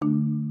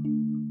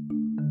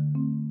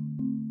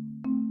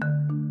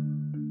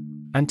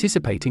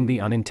Anticipating the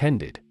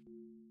unintended.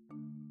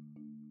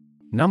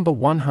 Number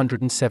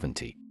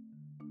 170.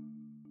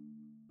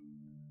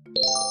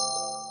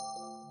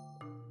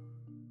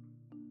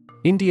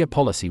 India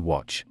Policy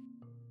Watch.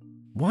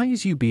 Why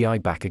is UBI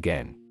back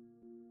again?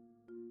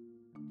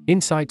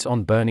 Insights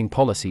on burning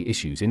policy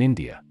issues in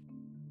India.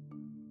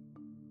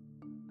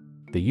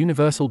 The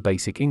Universal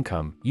Basic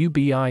Income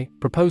 (UBI)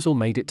 proposal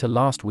made it to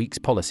last week's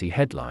policy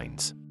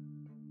headlines.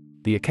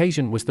 The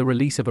occasion was the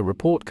release of a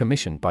report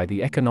commissioned by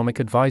the Economic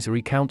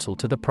Advisory Council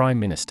to the Prime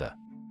Minister.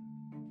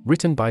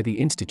 Written by the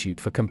Institute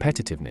for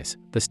Competitiveness,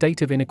 the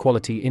State of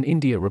Inequality in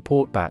India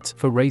report bats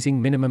for raising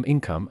minimum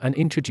income and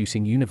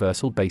introducing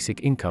universal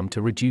basic income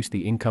to reduce the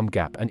income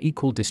gap and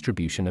equal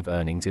distribution of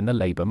earnings in the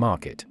labour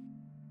market.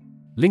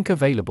 Link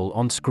available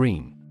on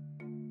screen.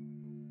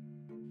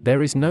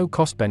 There is no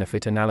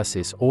cost-benefit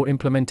analysis or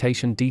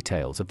implementation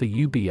details of the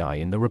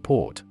UBI in the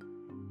report.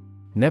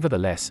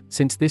 Nevertheless,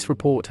 since this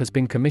report has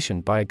been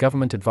commissioned by a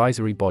government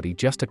advisory body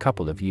just a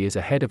couple of years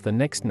ahead of the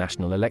next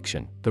national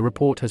election, the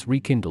report has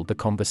rekindled the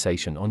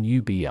conversation on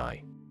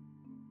UBI.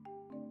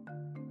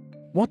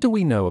 What do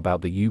we know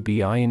about the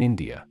UBI in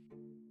India?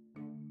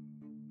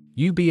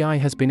 UBI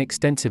has been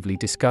extensively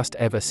discussed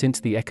ever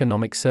since the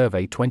Economic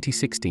Survey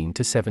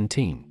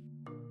 2016-17.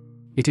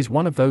 It is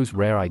one of those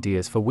rare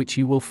ideas for which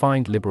you will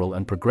find liberal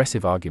and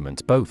progressive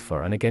arguments both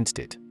for and against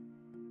it.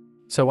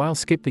 So I'll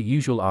skip the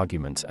usual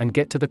arguments and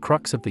get to the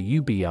crux of the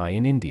UBI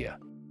in India.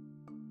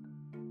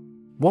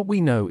 What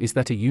we know is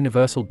that a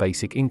universal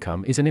basic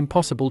income is an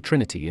impossible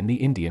trinity in the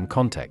Indian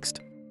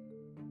context.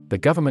 The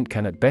government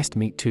can at best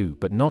meet two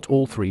but not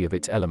all three of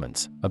its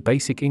elements: a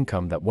basic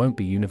income that won't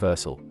be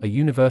universal, a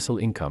universal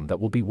income that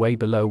will be way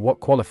below what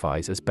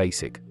qualifies as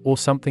basic, or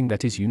something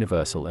that is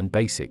universal and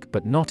basic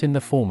but not in the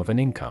form of an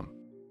income.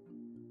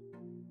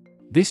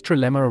 This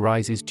trilemma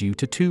arises due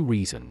to two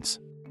reasons.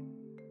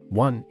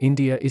 1.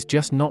 India is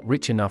just not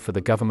rich enough for the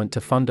government to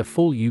fund a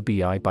full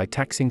UBI by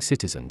taxing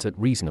citizens at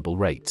reasonable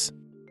rates.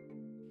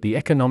 The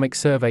Economic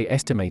Survey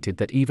estimated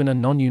that even a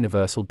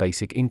non-universal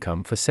basic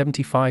income for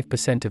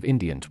 75% of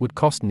Indians would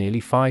cost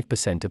nearly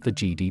 5% of the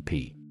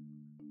GDP.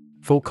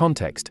 For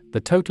context,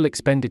 the total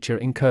expenditure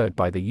incurred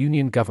by the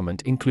union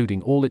government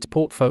including all its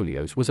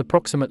portfolios was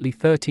approximately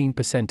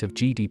 13% of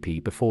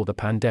GDP before the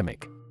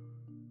pandemic.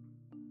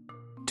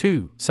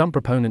 2. Some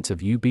proponents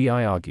of UBI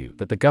argue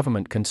that the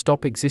government can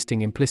stop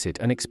existing implicit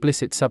and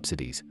explicit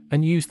subsidies,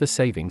 and use the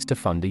savings to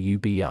fund a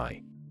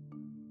UBI.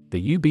 The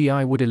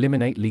UBI would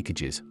eliminate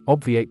leakages,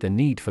 obviate the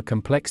need for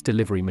complex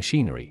delivery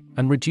machinery,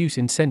 and reduce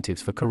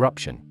incentives for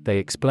corruption, they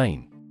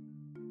explain.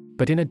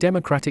 But in a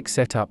democratic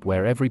setup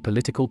where every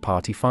political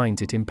party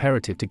finds it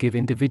imperative to give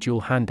individual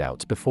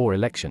handouts before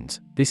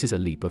elections, this is a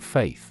leap of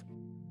faith.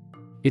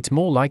 It's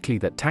more likely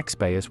that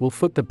taxpayers will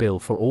foot the bill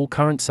for all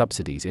current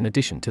subsidies in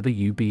addition to the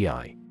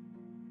UBI.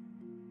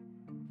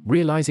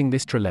 Realizing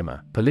this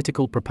trilemma,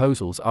 political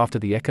proposals after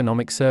the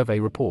Economic Survey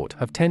report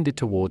have tended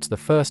towards the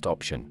first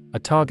option, a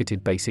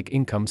targeted basic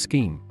income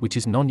scheme, which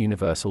is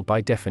non-universal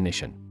by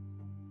definition.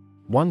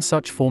 One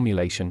such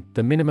formulation,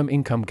 the Minimum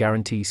Income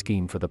Guarantee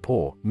Scheme for the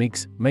Poor,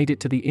 MIGS, made it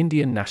to the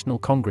Indian National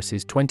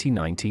Congress's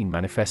 2019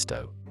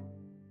 manifesto.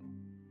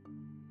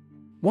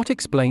 What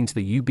explains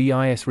the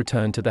UBI's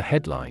return to the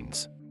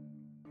headlines?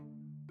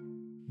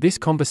 This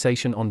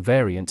conversation on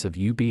variants of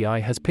UBI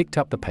has picked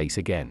up the pace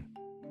again.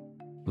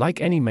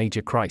 Like any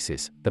major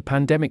crisis, the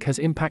pandemic has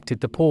impacted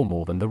the poor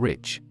more than the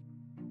rich.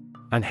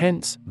 And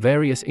hence,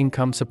 various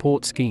income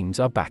support schemes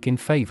are back in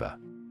favor.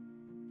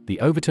 The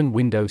Overton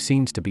window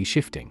seems to be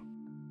shifting.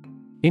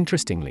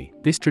 Interestingly,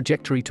 this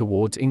trajectory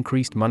towards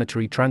increased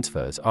monetary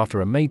transfers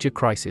after a major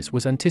crisis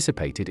was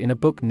anticipated in a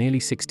book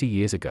nearly 60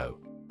 years ago.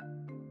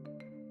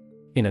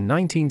 In a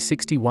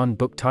 1961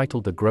 book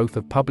titled The Growth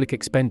of Public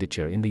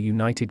Expenditure in the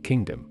United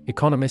Kingdom,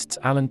 economists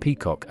Alan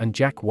Peacock and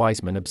Jack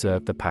Wiseman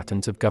observed the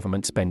patterns of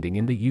government spending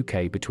in the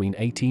UK between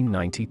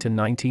 1890 to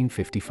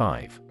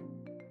 1955.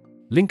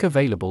 Link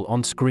available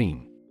on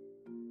screen.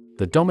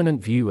 The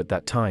dominant view at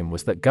that time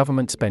was that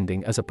government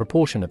spending as a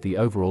proportion of the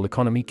overall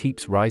economy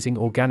keeps rising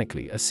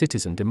organically as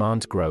citizen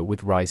demands grow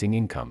with rising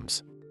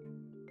incomes.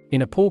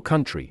 In a poor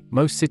country,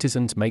 most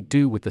citizens make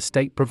do with the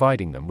state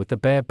providing them with the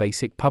bare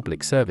basic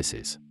public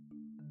services.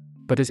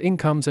 But as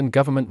incomes and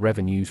government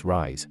revenues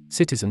rise,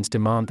 citizens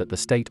demand that the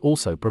state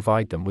also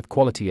provide them with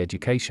quality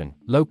education,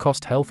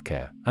 low-cost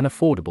healthcare, and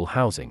affordable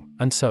housing,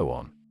 and so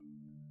on.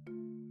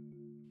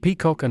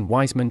 Peacock and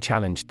Wiseman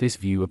challenged this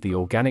view of the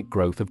organic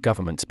growth of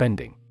government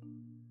spending.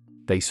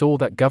 They saw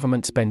that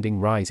government spending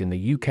rise in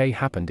the UK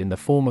happened in the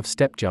form of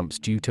step jumps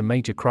due to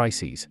major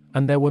crises,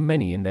 and there were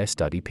many in their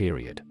study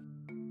period.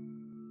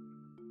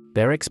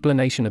 Their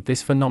explanation of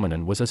this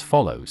phenomenon was as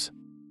follows.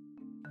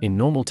 In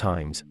normal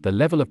times, the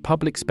level of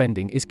public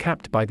spending is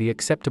capped by the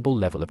acceptable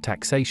level of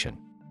taxation.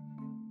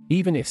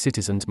 Even if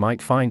citizens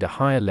might find a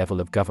higher level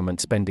of government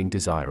spending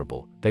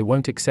desirable, they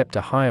won't accept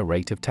a higher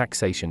rate of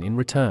taxation in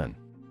return.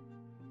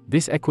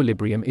 This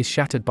equilibrium is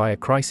shattered by a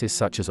crisis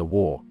such as a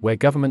war, where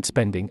government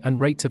spending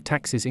and rates of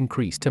taxes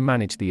increase to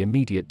manage the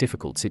immediate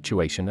difficult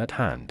situation at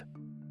hand.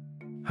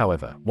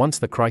 However, once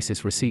the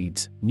crisis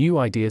recedes, new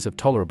ideas of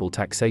tolerable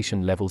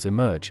taxation levels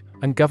emerge,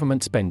 and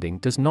government spending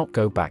does not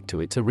go back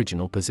to its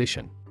original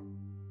position.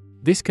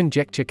 This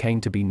conjecture came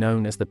to be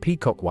known as the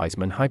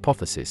Peacock-Wiseman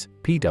hypothesis,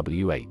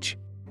 PWH.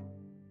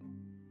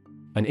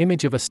 An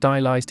image of a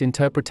stylized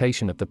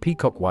interpretation of the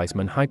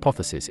Peacock-Wiseman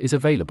hypothesis is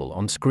available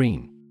on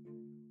screen.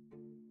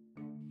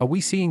 Are we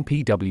seeing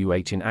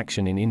PWH in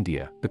action in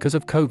India because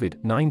of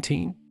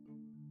COVID-19?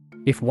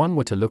 If one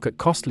were to look at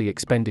costly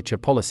expenditure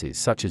policies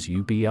such as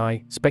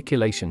UBI,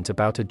 speculations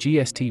about a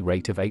GST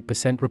rate of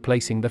 8%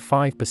 replacing the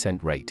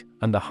 5% rate,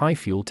 and the high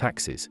fuel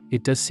taxes,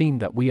 it does seem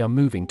that we are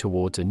moving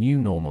towards a new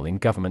normal in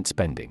government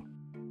spending.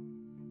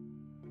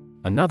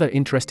 Another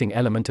interesting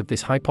element of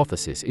this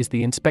hypothesis is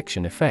the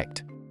inspection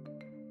effect.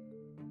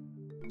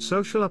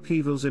 Social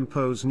upheavals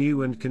impose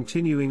new and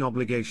continuing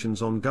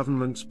obligations on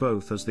governments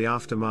both as the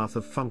aftermath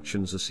of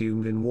functions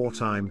assumed in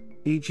wartime,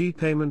 e.g.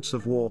 payments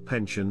of war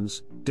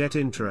pensions, debt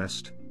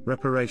interest,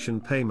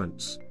 reparation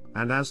payments,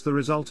 and as the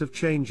result of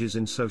changes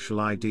in social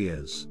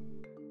ideas.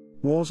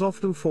 Wars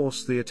often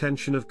force the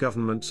attention of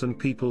governments and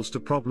peoples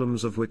to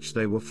problems of which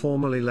they were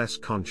formerly less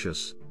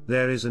conscious.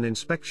 There is an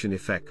inspection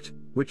effect,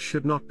 which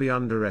should not be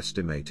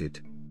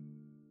underestimated.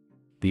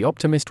 The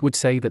optimist would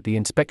say that the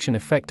inspection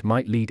effect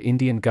might lead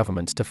Indian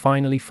governments to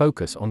finally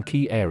focus on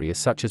key areas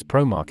such as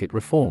pro-market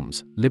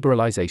reforms,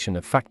 liberalization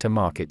of factor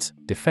markets,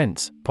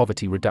 defense,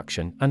 poverty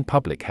reduction, and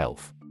public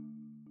health.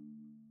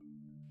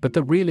 But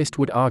the realist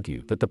would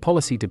argue that the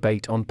policy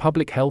debate on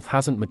public health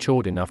hasn't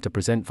matured enough to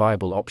present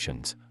viable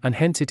options, and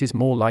hence it is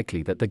more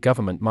likely that the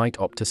government might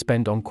opt to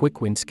spend on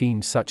quick-win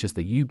schemes such as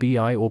the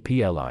UBI or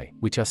PLI,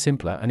 which are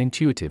simpler and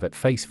intuitive at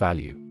face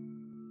value.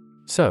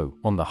 So,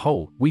 on the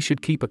whole, we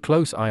should keep a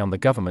close eye on the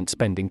government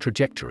spending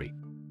trajectory.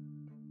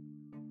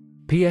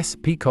 P.S.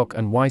 Peacock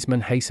and Wiseman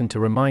hasten to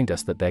remind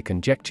us that their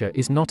conjecture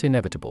is not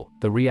inevitable.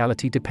 The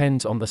reality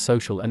depends on the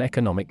social and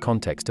economic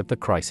context of the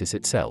crisis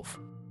itself.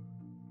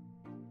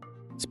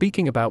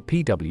 Speaking about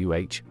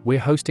PWH, we're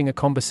hosting a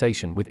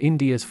conversation with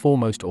India's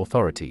foremost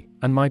authority,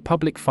 and my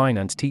public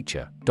finance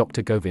teacher,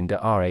 Dr. Govinda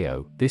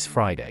Rao, this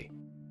Friday.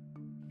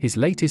 His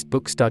latest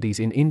book Studies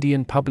in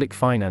Indian Public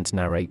Finance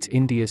narrates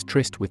India's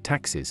tryst with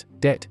taxes,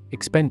 debt,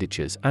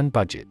 expenditures and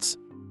budgets.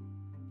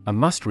 A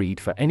must-read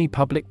for any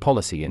public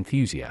policy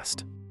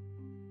enthusiast.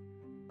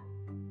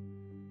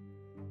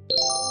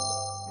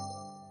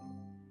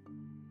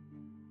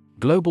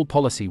 Global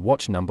Policy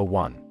Watch Number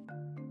 1.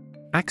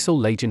 Axel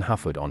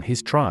Lagenhufvud on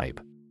his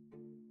tribe.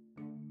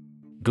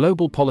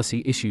 Global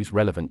policy issues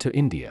relevant to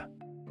India.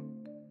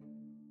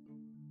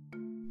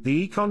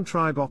 The Econ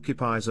tribe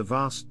occupies a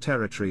vast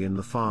territory in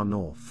the far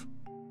north.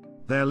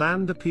 Their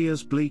land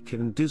appears bleak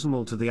and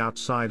dismal to the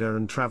outsider,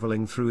 and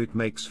traveling through it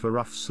makes for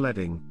rough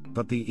sledding,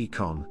 but the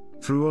Econ,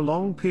 through a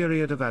long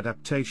period of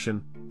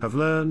adaptation, have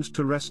learned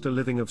to wrest a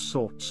living of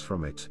sorts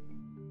from it.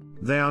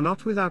 They are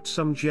not without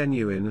some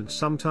genuine and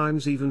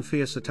sometimes even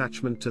fierce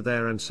attachment to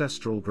their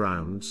ancestral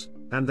grounds,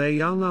 and their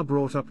young are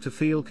brought up to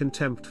feel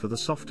contempt for the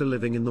softer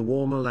living in the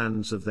warmer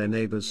lands of their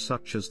neighbors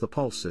such as the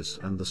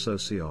Pulsis and the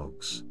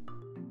Sociogs.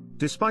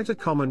 Despite a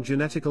common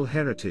genetical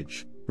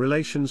heritage,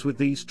 relations with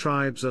these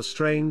tribes are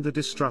strained. The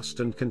distrust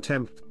and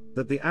contempt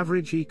that the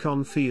average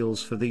Econ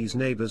feels for these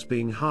neighbors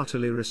being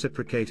heartily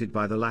reciprocated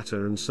by the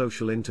latter, and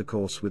social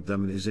intercourse with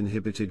them is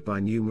inhibited by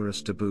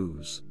numerous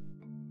taboos.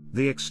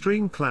 The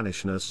extreme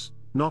clannishness,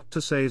 not to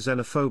say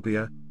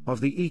xenophobia, of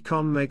the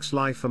Econ makes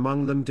life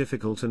among them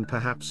difficult and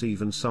perhaps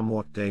even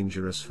somewhat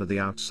dangerous for the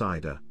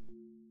outsider.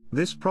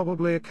 This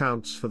probably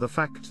accounts for the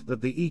fact that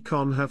the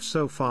Econ have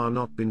so far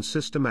not been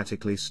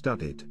systematically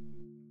studied.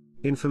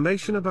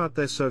 Information about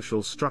their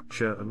social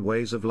structure and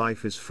ways of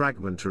life is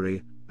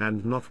fragmentary,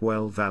 and not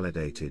well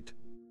validated.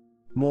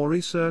 More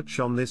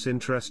research on this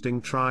interesting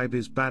tribe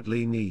is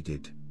badly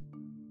needed.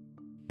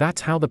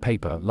 That's how the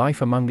paper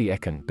Life Among the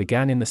Econ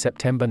began in the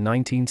September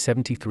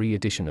 1973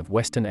 edition of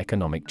Western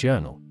Economic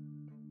Journal.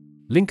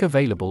 Link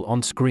available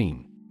on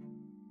screen.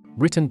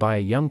 Written by a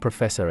young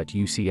professor at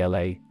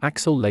UCLA,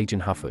 Axel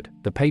Lagenhufvud,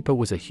 the paper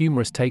was a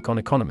humorous take on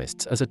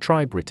economists as a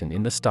tribe written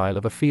in the style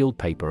of a field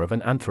paper of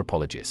an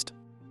anthropologist.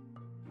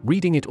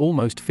 Reading it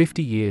almost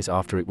 50 years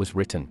after it was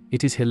written,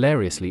 it is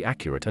hilariously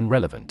accurate and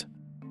relevant.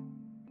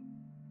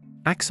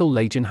 Axel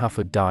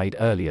Lagenhufvud died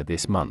earlier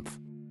this month.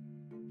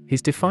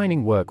 His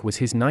defining work was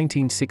his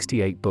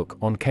 1968 book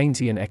on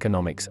Keynesian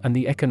economics and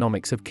the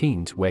economics of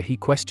Keynes, where he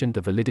questioned the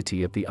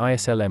validity of the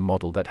ISLM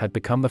model that had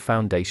become the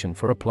foundation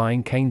for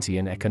applying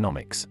Keynesian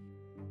economics.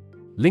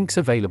 Links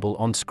available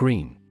on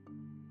screen.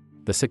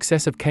 The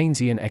success of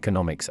Keynesian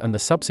economics and the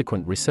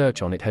subsequent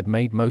research on it had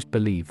made most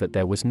believe that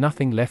there was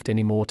nothing left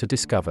anymore to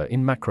discover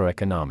in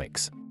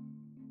macroeconomics.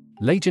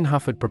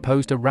 Lagenhufvud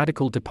proposed a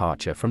radical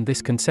departure from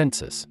this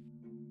consensus.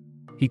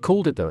 He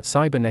called it the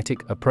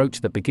cybernetic approach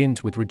that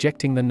begins with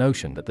rejecting the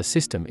notion that the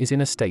system is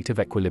in a state of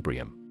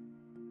equilibrium.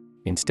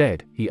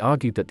 Instead, he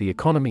argued that the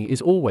economy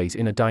is always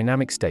in a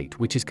dynamic state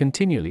which is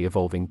continually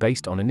evolving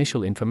based on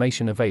initial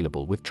information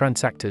available with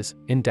transactors,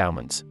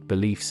 endowments,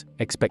 beliefs,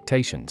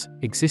 expectations,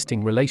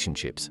 existing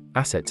relationships,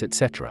 assets,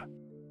 etc.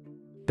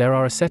 there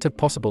are a set of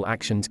possible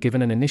actions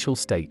given an initial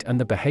state and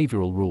the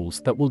behavioral rules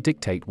that will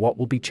dictate what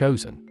will be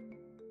chosen.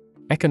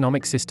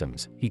 Economic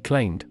systems, he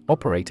claimed,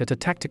 operate at a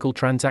tactical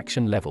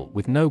transaction level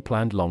with no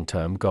planned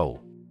long-term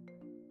goal.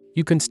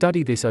 You can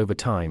study this over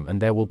time and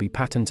there will be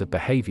patterns of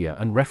behavior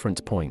and reference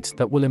points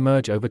that will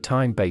emerge over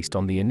time based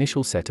on the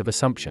initial set of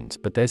assumptions,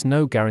 but there's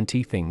no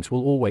guarantee things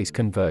will always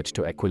converge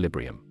to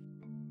equilibrium.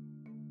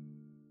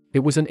 It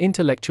was an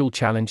intellectual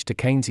challenge to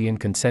Keynesian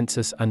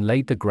consensus and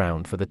laid the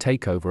ground for the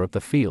takeover of the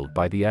field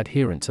by the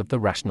adherents of the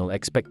rational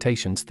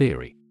expectations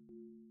theory.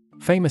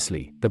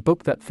 Famously, the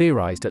book that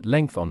theorized at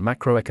length on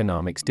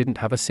macroeconomics didn't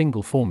have a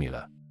single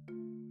formula.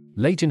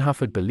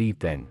 Lejeunhufvud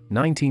believed then,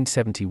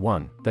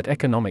 1971, that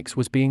economics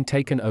was being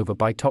taken over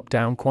by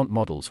top-down quant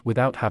models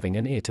without having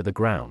an ear to the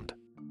ground.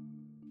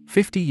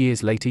 50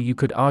 years later you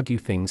could argue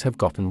things have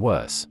gotten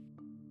worse.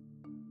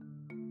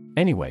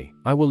 Anyway,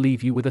 I will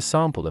leave you with a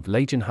sample of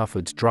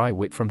Lejeunhufvud's dry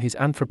wit from his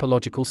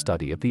anthropological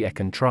study of the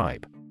Econ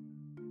tribe.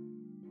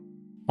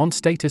 On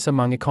status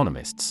among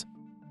economists.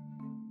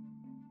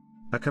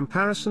 A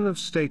comparison of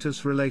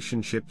status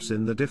relationships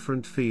in the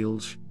different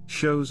fields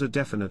shows a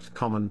definite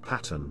common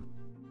pattern.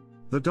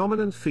 The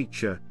dominant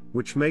feature,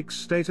 which makes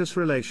status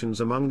relations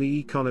among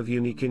the econ of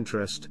unique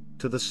interest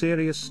to the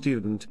serious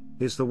student,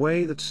 is the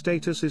way that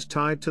status is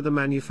tied to the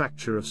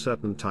manufacture of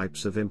certain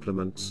types of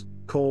implements,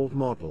 called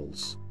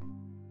models.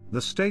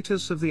 The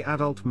status of the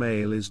adult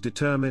male is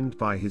determined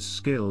by his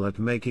skill at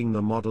making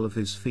the model of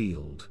his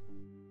field.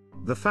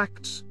 The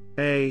facts,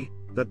 A,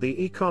 that the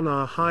econ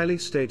are highly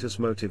status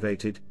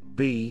motivated,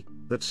 B,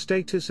 that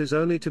status is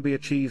only to be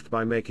achieved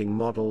by making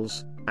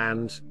models,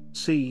 and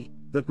C,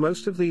 that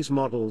most of these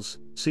models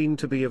seem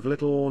to be of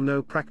little or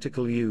no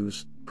practical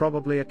use,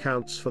 probably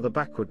accounts for the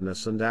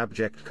backwardness and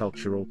abject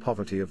cultural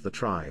poverty of the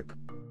tribe.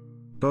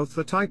 Both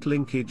the tight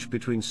linkage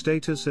between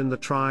status in the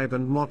tribe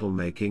and model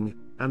making,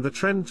 and the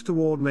trend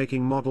toward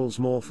making models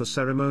more for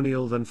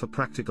ceremonial than for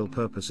practical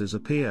purposes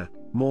appear,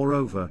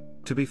 moreover,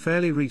 to be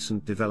fairly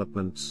recent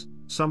developments,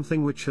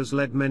 something which has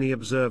led many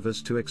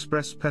observers to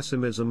express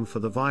pessimism for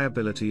the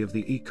viability of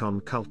the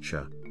econ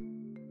culture.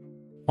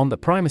 On the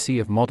primacy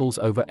of models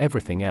over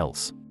everything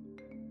else.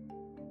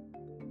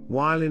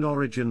 While in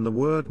origin the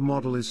word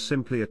model is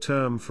simply a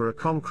term for a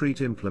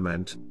concrete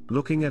implement,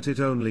 looking at it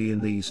only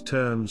in these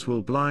terms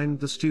will blind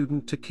the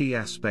student to key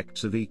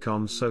aspects of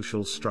econ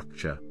social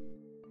structure.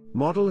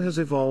 Model has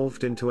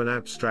evolved into an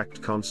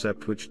abstract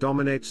concept which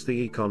dominates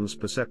the econ's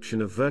perception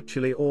of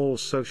virtually all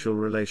social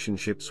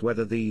relationships,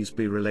 whether these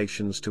be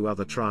relations to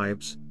other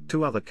tribes,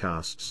 to other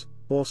castes,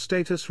 or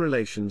status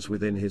relations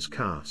within his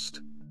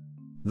caste.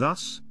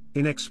 Thus,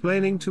 in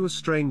explaining to a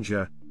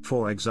stranger,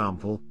 for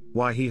example,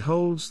 why he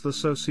holds the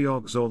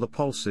sociogs or the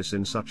polsis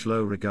in such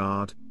low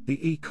regard, the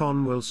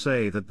econ will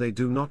say that they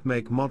do not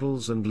make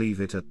models and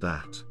leave it at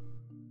that.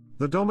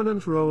 The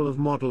dominant role of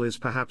model is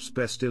perhaps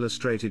best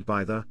illustrated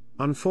by the,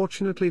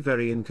 unfortunately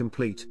very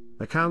incomplete,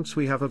 accounts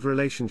we have of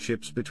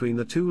relationships between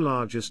the two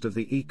largest of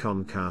the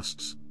econ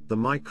castes, the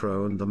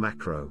micro and the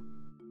macro.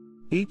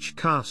 Each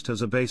caste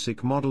has a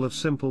basic model of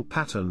simple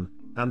pattern,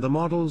 and the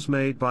models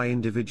made by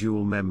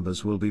individual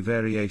members will be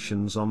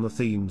variations on the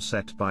theme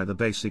set by the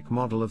basic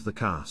model of the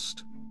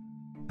caste.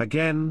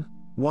 Again,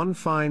 one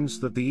finds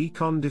that the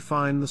econ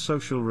define the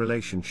social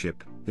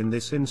relationship, in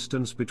this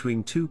instance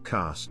between two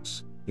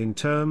castes, in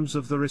terms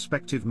of the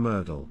respective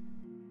model.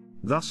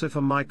 Thus if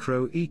a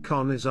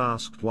micro-econ is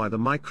asked why the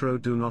micro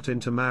do not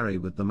intermarry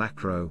with the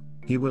macro,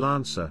 he will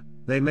answer,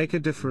 they make a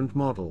different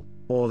model,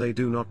 or they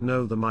do not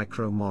know the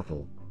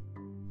micro-model.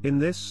 In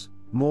this,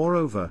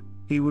 moreover,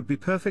 he would be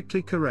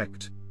perfectly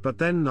correct, but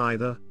then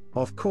neither,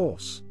 of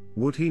course,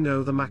 would he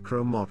know the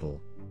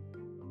macro-model.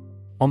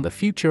 On the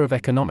future of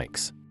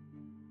economics.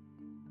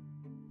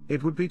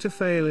 It would be to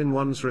fail in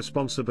one's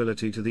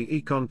responsibility to the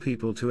econ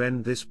people to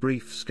end this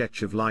brief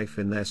sketch of life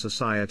in their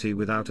society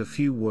without a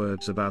few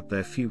words about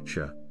their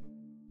future.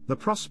 The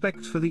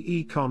prospect for the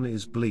econ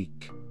is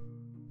bleak.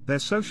 Their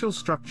social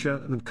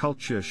structure and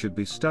culture should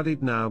be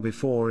studied now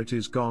before it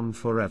is gone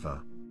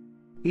forever.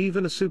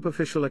 Even a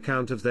superficial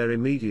account of their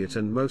immediate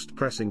and most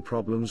pressing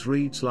problems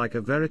reads like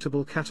a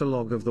veritable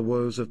catalogue of the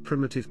woes of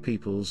primitive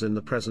peoples in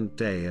the present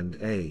day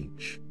and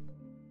age.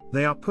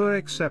 They are poor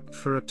except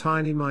for a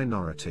tiny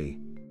minority.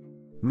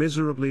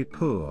 Miserably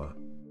poor.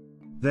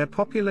 Their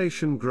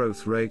population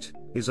growth rate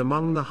is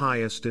among the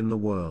highest in the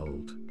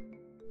world.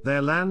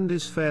 Their land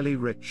is fairly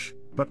rich,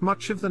 but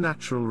much of the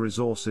natural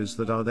resources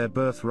that are their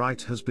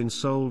birthright has been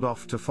sold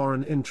off to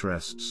foreign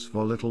interests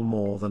for little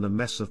more than a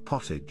mess of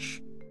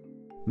pottage.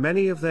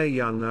 Many of their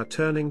young are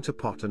turning to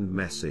pot and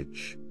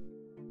message.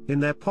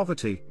 In their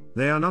poverty,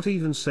 they are not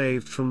even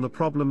saved from the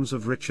problems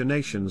of richer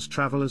nations.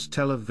 Travelers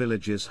tell of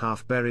villages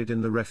half buried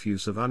in the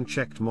refuse of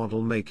unchecked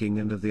model making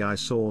and of the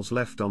eyesores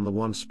left on the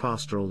once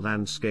pastoral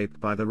landscape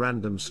by the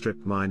random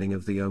strip mining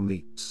of the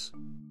omeets.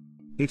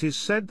 It is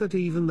said that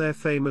even their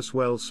famous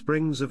well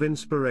springs of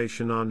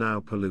inspiration are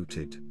now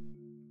polluted.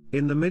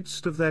 In the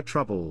midst of their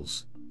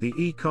troubles, the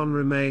econ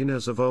remain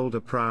as of old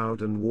a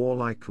proud and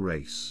warlike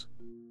race.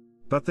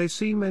 But they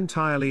seem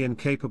entirely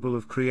incapable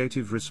of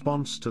creative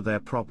response to their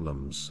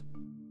problems.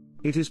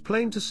 It is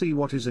plain to see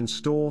what is in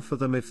store for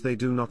them if they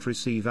do not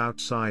receive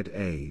outside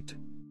aid.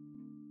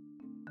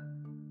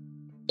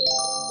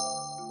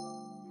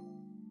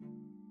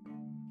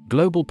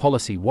 Global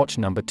Policy Watch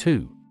Number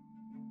 2.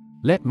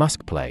 Let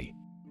Musk play.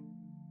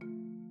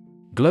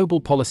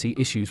 Global policy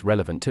issues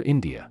relevant to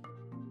India.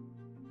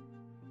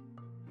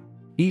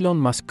 Elon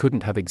Musk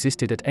couldn't have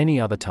existed at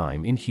any other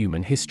time in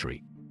human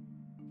history.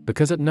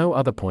 Because at no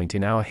other point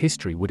in our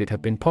history would it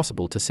have been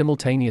possible to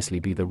simultaneously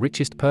be the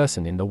richest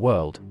person in the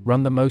world,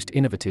 run the most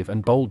innovative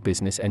and bold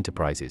business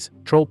enterprises,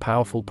 troll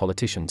powerful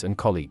politicians and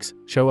colleagues,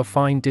 show a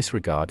fine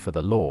disregard for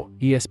the law,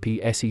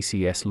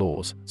 ESP/SECS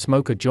laws,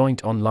 smoke a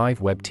joint on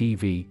live web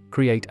TV,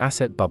 create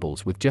asset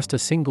bubbles with just a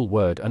single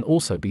word, and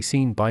also be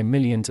seen by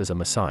millions as a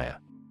messiah.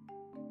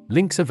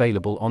 Links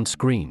available on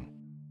screen.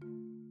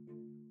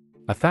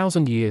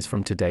 1,000 years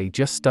from today,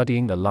 just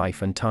studying the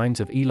life and times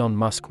of Elon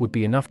Musk would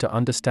be enough to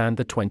understand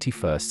the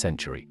 21st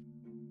century.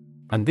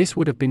 And this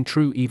would have been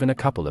true even a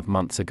couple of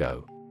months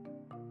ago.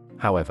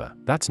 However,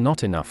 that's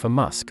not enough for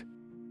Musk.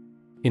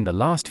 In the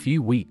last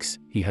few weeks,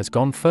 he has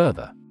gone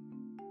further.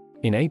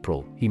 In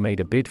April, he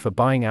made a bid for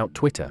buying out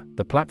Twitter,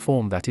 the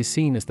platform that is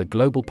seen as the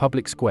global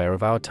public square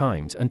of our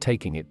times, and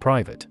taking it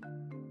private.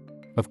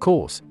 Of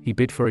course, he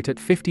bid for it at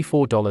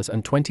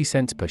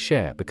 $54.20 per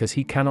share because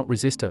he cannot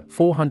resist a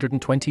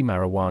 420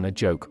 marijuana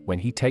joke when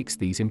he takes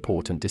these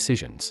important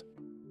decisions.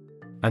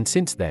 And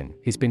since then,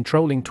 he's been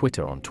trolling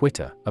Twitter on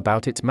Twitter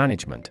about its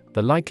management,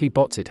 the likely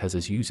bots it has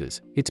as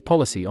users, its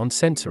policy on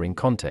censoring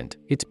content,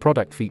 its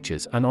product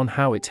features, and on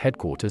how its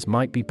headquarters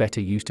might be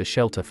better used as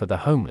shelter for the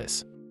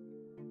homeless.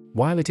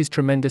 While it is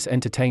tremendous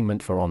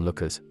entertainment for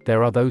onlookers,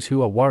 there are those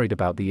who are worried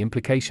about the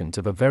implications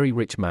of a very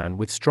rich man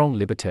with strong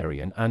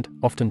libertarian and,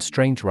 often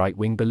strange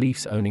right-wing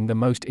beliefs owning the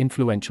most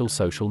influential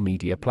social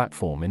media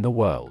platform in the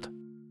world.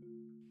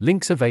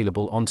 Links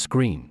available on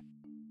screen.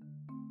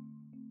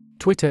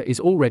 Twitter is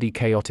already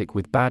chaotic,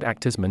 with bad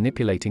actors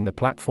manipulating the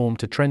platform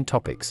to trend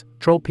topics,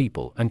 troll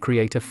people, and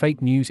create a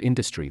fake news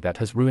industry that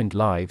has ruined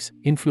lives,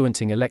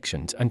 influencing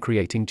elections, and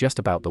creating just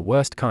about the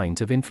worst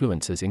kinds of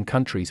influencers in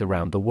countries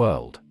around the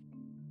world.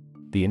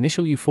 The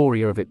initial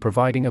euphoria of it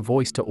providing a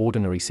voice to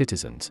ordinary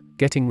citizens,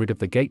 getting rid of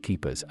the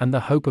gatekeepers, and the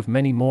hope of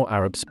many more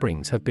Arab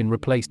Springs have been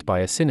replaced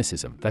by a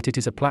cynicism that it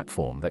is a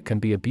platform that can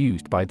be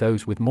abused by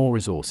those with more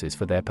resources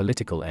for their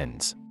political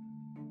ends.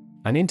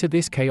 And into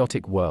this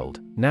chaotic world,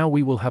 now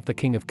we will have the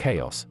king of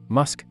chaos,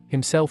 Musk,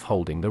 himself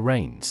holding the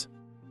reins.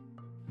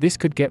 This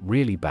could get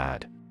really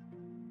bad.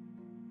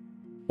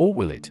 Or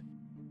will it?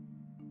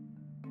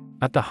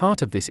 At the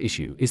heart of this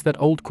issue is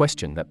that old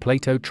question that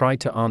Plato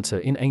tried to answer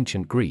in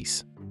ancient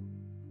Greece.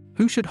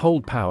 Who should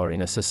hold power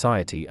in a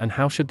society, and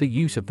how should the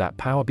use of that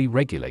power be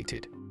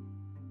regulated?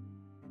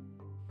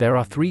 There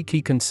are 3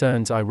 key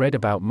concerns I read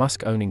about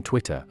Musk owning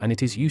Twitter, and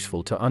it is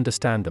useful to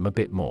understand them a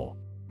bit more.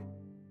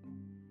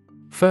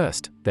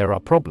 First, there are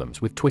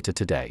problems with Twitter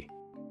today.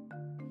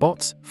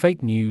 Bots,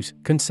 fake news,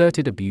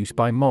 concerted abuse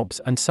by mobs,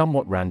 and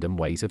somewhat random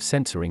ways of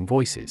censoring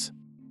voices.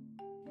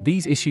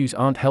 These issues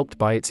aren't helped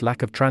by its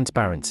lack of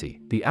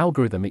transparency, the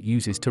algorithm it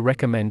uses to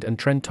recommend and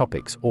trend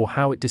topics, or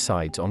how it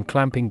decides on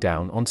clamping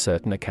down on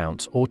certain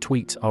accounts or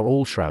tweets are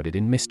all shrouded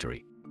in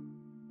mystery.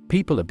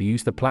 People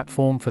abuse the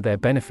platform for their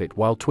benefit,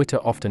 while Twitter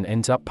often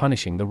ends up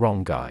punishing the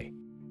wrong guy.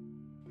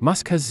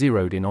 Musk has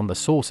zeroed in on the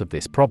source of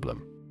this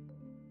problem.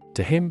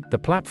 To him, the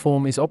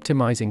platform is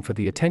optimizing for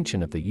the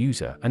attention of the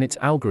user, and its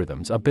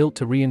algorithms are built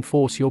to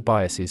reinforce your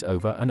biases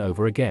over and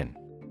over again.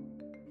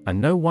 And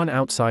no one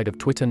outside of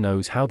Twitter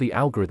knows how the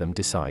algorithm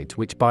decides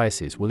which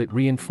biases will it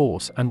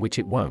reinforce and which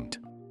it won't.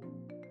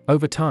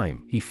 Over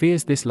time, he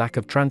fears this lack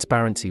of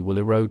transparency will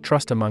erode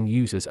trust among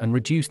users and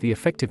reduce the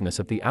effectiveness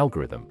of the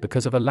algorithm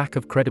because of a lack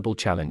of credible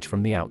challenge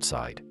from the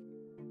outside.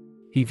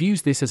 He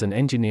views this as an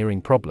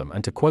engineering problem,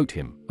 and to quote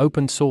him,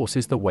 "Open source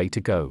is the way to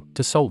go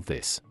to solve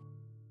this."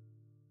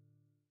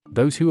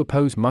 Those who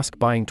oppose Musk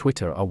buying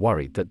Twitter are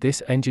worried that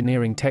this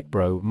engineering tech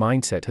bro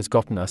mindset has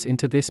gotten us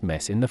into this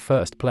mess in the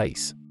first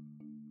place.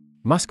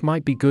 Musk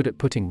might be good at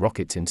putting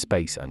rockets in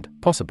space and,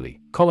 possibly,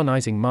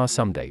 colonizing Mars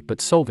someday, but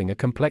solving a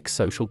complex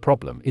social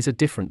problem is a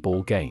different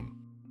ball game.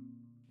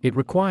 It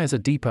requires a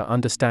deeper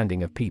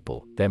understanding of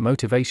people, their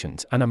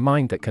motivations, and a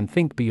mind that can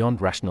think beyond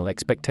rational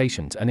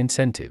expectations and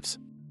incentives.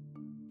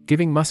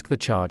 Giving Musk the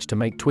charge to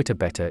make Twitter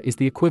better is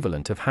the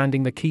equivalent of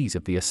handing the keys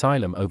of the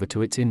asylum over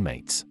to its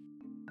inmates.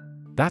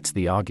 That's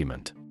the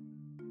argument.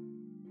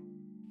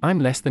 I'm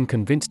less than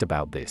convinced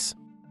about this.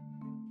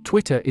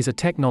 Twitter is a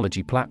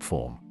technology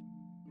platform.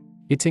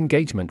 Its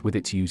engagement with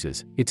its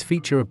users, its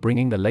feature of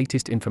bringing the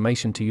latest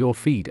information to your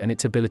feed, and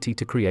its ability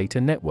to create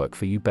a network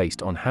for you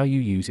based on how you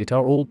use it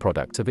are all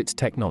products of its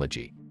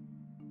technology.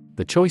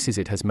 The choices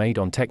it has made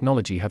on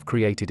technology have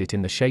created it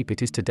in the shape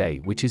it is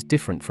today, which is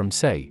different from,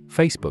 say,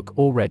 Facebook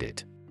or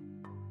Reddit.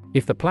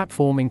 If the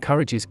platform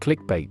encourages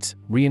clickbaits,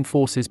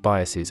 reinforces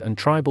biases and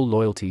tribal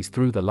loyalties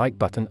through the like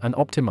button, and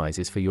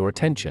optimizes for your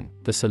attention,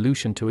 the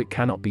solution to it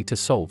cannot be to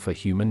solve for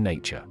human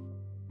nature.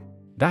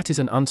 That is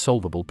an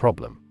unsolvable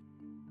problem.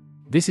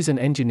 This is an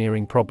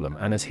engineering problem,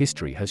 and as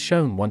history has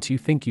shown, once you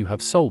think you have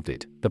solved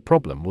it, the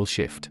problem will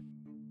shift.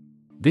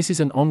 This is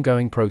an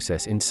ongoing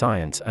process in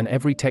science, and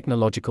every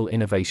technological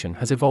innovation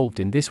has evolved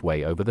in this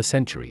way over the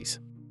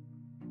centuries.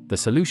 The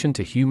solution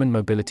to human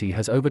mobility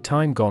has over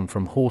time gone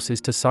from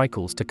horses to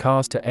cycles to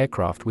cars to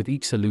aircraft, with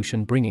each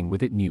solution bringing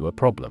with it newer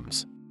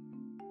problems.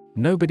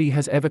 Nobody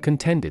has ever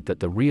contended that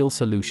the real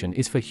solution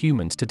is for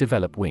humans to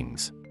develop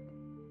wings.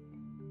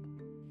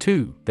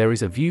 2. There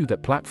is a view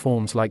that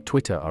platforms like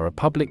Twitter are a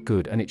public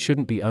good and it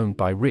shouldn't be owned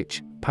by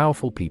rich,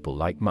 powerful people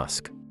like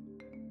Musk.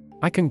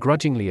 I can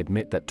grudgingly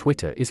admit that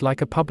Twitter is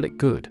like a public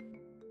good.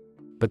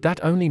 But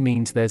that only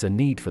means there's a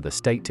need for the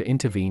state to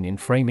intervene in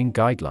framing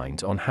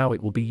guidelines on how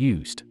it will be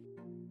used.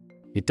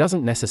 It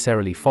doesn't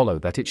necessarily follow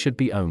that it should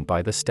be owned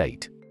by the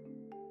state.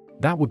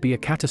 That would be a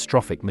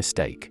catastrophic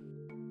mistake.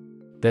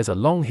 There's a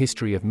long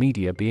history of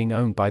media being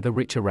owned by the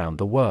rich around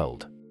the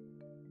world.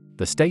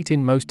 The state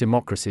in most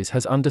democracies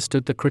has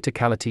understood the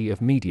criticality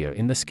of media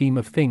in the scheme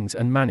of things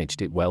and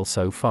managed it well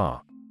so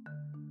far.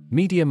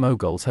 Media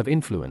moguls have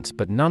influence,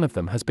 but none of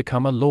them has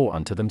become a law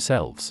unto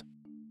themselves.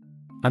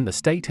 And the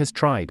state has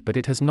tried, but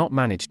it has not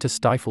managed to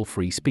stifle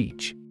free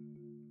speech.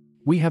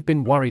 We have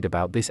been worried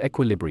about this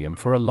equilibrium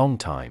for a long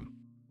time.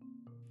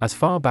 As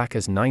far back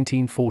as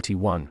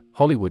 1941,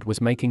 Hollywood was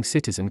making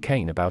Citizen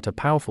Kane about a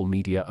powerful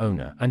media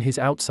owner and his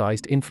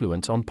outsized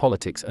influence on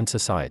politics and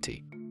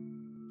society.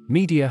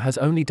 Media has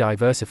only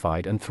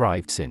diversified and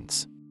thrived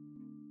since.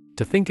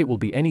 To think it will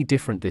be any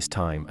different this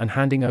time and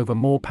handing over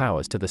more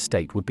powers to the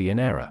state would be an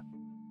error.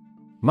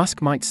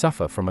 Musk might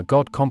suffer from a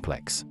god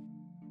complex.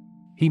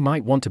 He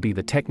might want to be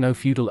the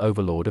techno-feudal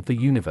overlord of the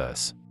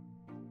universe.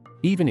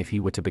 Even if he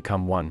were to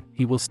become one,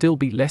 he will still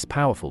be less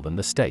powerful than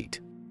the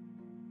state.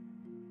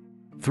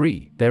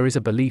 3. There is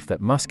a belief that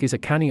Musk is a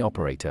canny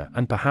operator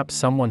and perhaps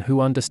someone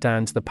who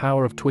understands the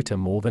power of Twitter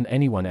more than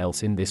anyone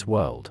else in this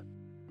world.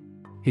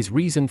 His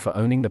reason for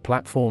owning the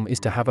platform is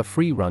to have a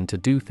free run to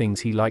do things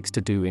he likes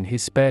to do in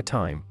his spare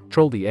time,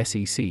 troll the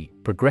SEC,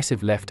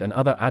 progressive left and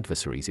other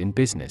adversaries in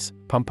business,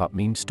 pump up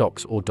meme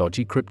stocks or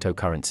dodgy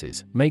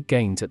cryptocurrencies, make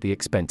gains at the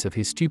expense of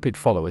his stupid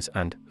followers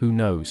and, who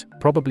knows,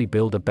 probably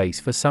build a base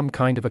for some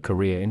kind of a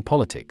career in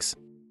politics.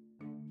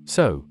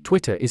 So,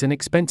 Twitter is an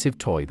expensive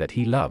toy that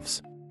he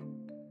loves.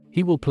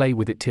 He will play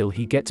with it till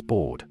he gets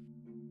bored.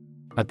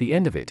 At the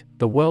end of it,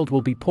 the world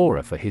will be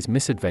poorer for his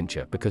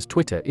misadventure because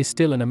Twitter is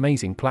still an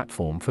amazing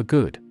platform for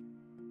good.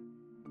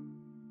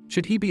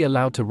 Should he be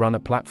allowed to run a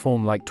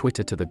platform like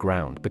Twitter to the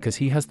ground because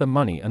he has the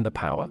money and the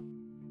power?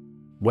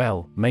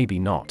 Well, maybe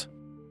not.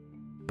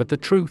 But the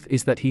truth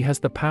is that he has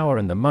the power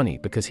and the money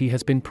because he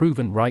has been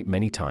proven right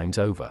many times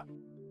over.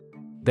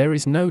 There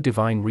is no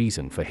divine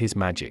reason for his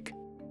magic.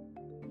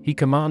 He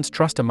commands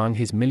trust among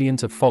his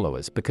millions of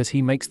followers because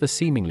he makes the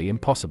seemingly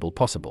impossible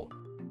possible.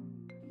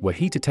 Were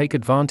he to take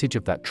advantage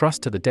of that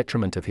trust to the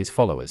detriment of his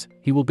followers,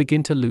 he will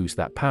begin to lose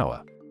that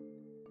power.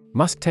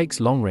 Musk takes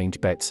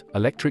long-range bets,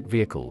 electric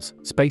vehicles,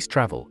 space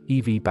travel,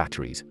 EV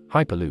batteries,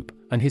 Hyperloop,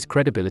 and his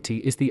credibility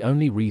is the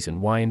only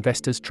reason why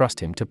investors trust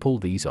him to pull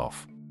these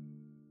off.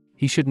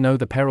 He should know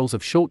the perils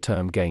of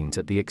short-term gains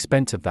at the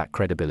expense of that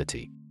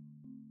credibility.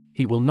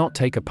 He will not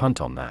take a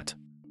punt on that.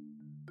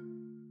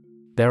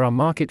 There are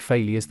market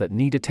failures that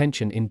need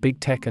attention in big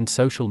tech and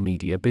social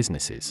media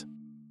businesses.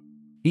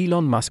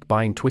 Elon Musk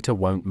buying Twitter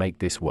won't make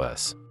this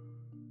worse.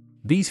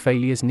 These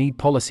failures need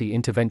policy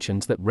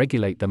interventions that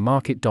regulate the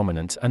market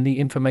dominance and the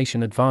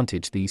information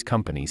advantage these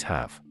companies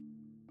have.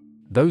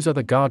 Those are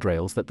the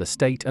guardrails that the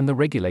state and the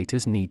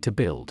regulators need to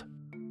build.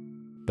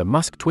 The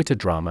Musk-Twitter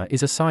drama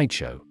is a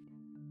sideshow.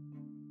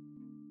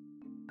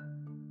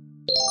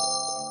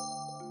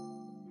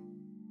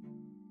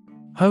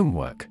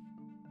 Homework.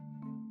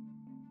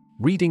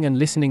 Reading and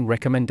listening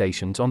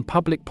recommendations on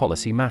public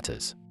policy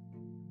matters.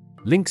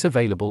 Links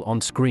available on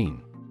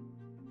screen.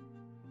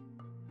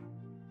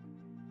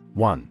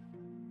 1.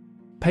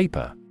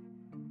 Paper.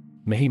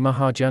 Mehi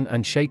Mahajan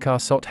and Shekhar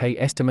Sothey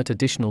estimate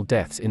additional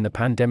deaths in the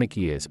pandemic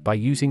years by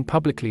using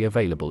publicly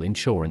available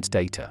insurance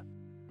data.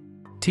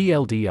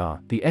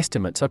 TLDR, the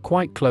estimates are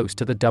quite close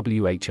to the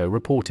WHO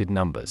reported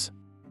numbers.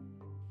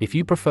 If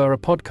you prefer a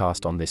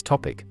podcast on this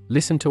topic,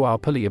 listen to our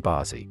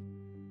Paliabazi.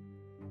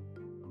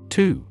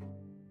 2.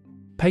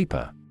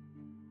 Paper.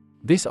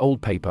 This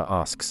old paper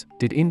asks,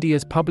 did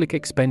India's public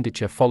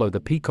expenditure follow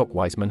the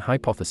Peacock-Wiseman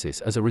hypothesis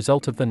as a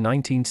result of the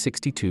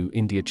 1962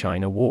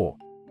 India-China War?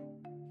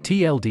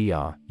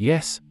 TLDR,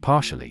 yes,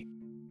 partially.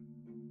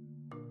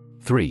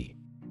 3.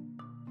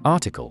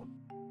 Article.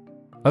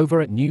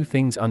 Over at New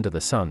Things Under the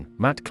Sun,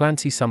 Matt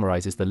Clancy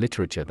summarizes the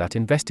literature that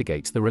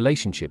investigates the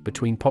relationship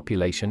between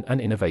population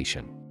and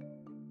innovation.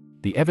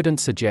 The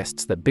evidence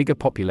suggests that bigger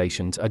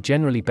populations are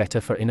generally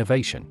better for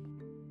innovation.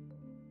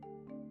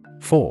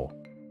 4.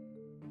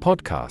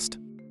 Podcast.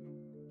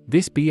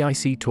 This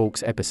BIC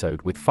Talks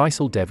episode with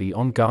Faisal Devi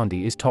on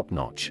Gandhi is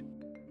top-notch.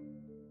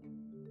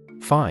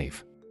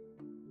 5.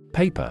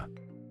 Paper.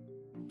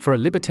 For a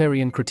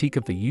Libertarian Critique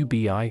of the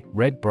UBI,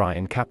 read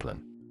Brian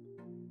Kaplan.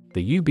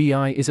 The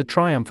UBI is a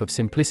triumph of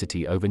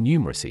simplicity over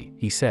numeracy,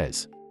 he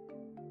says.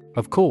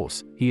 Of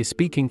course, he is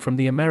speaking from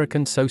the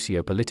American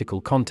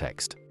socio-political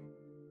context.